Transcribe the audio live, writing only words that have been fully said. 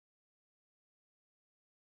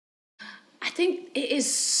I think it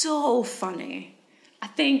is so funny. I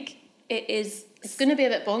think it is... It's going to be a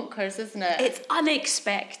bit bonkers, isn't it? It's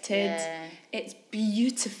unexpected. Yeah. It's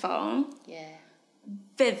beautiful. Yeah.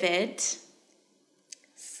 Vivid.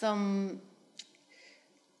 Some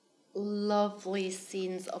lovely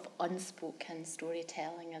scenes of unspoken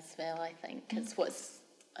storytelling as well, I think. It's what's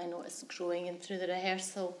I noticed growing in through the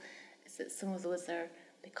rehearsal, is that some of those are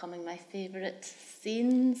becoming my favourite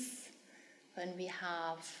scenes when we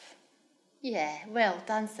have,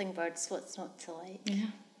 dancing birds, what's not to like? Yeah.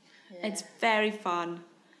 It's very fun,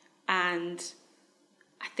 and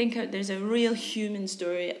I think there's a real human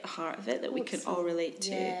story at the heart of it that we can all relate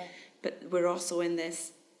to. Yeah. But we're also in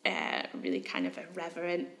this really kind of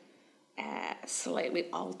irreverent, slightly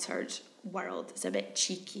altered world. It's a bit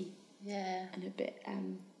cheeky. Yeah. And a bit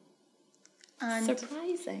and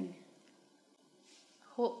surprising.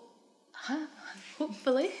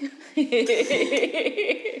 Hopefully.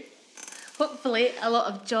 Hopefully a lot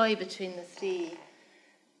of joy between the three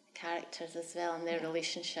characters as well and their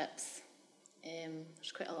relationships.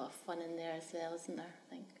 There's quite a lot of fun in there as well, isn't there, I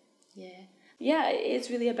think? Yeah, it's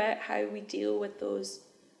really about how we deal with those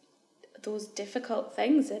difficult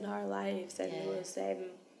things in our lives and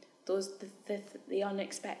the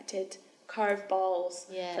unexpected curveballs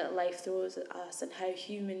that life throws at us, and how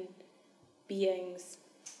human beings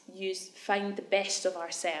find the best of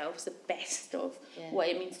ourselves, the best of what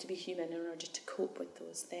it means to be human in order to cope with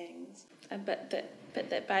those things. But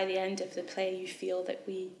that by the end of the play you feel that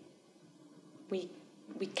we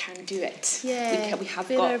can do it. Yeah. We have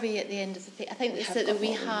Where got. are we at the end of the play? I think it's that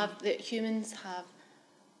humans have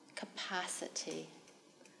capacity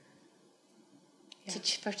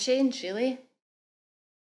for change, really.